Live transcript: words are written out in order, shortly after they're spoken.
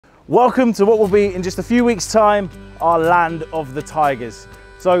Welcome to what will be, in just a few weeks' time, our land of the tigers.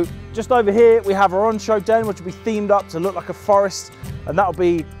 So just over here we have our on-show den, which will be themed up to look like a forest, and that'll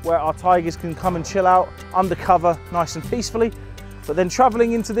be where our tigers can come and chill out under cover nice and peacefully. But then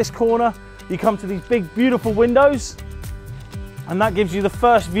traveling into this corner, you come to these big beautiful windows, and that gives you the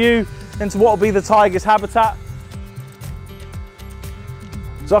first view into what will be the tigers' habitat.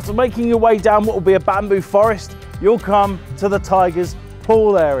 So after making your way down what will be a bamboo forest, you'll come to the tigers'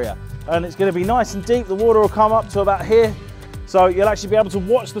 pool area, and it's going to be nice and deep. The water will come up to about here, so you'll actually be able to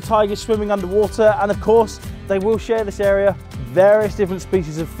watch the tigers swimming underwater. And of course they will share this area with various different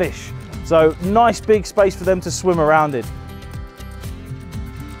species of fish, so nice big space for them to swim around in.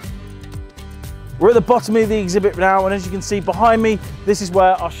 We're at the bottom of the exhibit now, and as you can see behind me, this is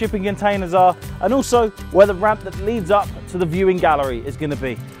where our shipping containers are, and also where the ramp that leads up to the viewing gallery is going to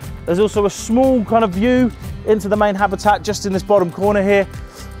be. There's also a small kind of view into the main habitat just in this bottom corner here,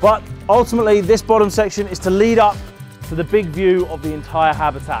 but ultimately this bottom section is to lead up to the big view of the entire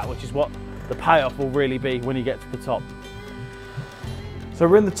habitat, which is what the payoff will really be when you get to the top. So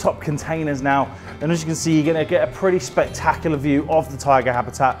we're in the top containers now, and as you can see, you're going to get a pretty spectacular view of the tiger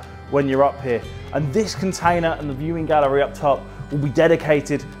habitat when you're up here. And this container and the viewing gallery up top will be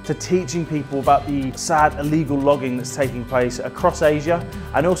dedicated to teaching people about the sad illegal logging that's taking place across Asia,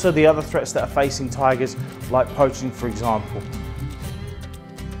 and also the other threats that are facing tigers, like poaching, for example.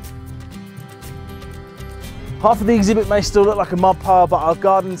 Half of the exhibit may still look like a mud pile, but our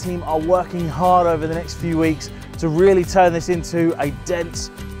garden team are working hard over the next few weeks to really turn this into a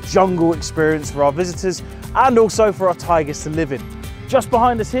dense jungle experience for our visitors, and also for our tigers to live in. Just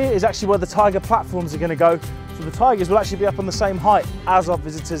behind us here is actually where the tiger platforms are going to go, so the tigers will actually be up on the same height as our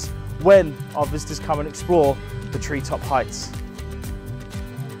visitors when our visitors come and explore the treetop heights.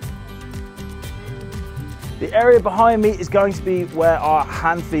 The area behind me is going to be where our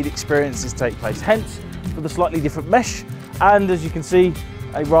hand feed experiences take place, hence for the slightly different mesh, and as you can see,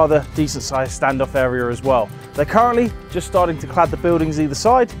 a rather decent sized standoff area as well. They're currently just starting to clad the buildings either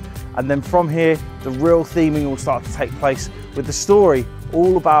side, and then from here the real theming will start to take place, with the story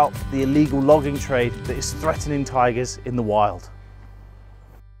all about the illegal logging trade that is threatening tigers in the wild.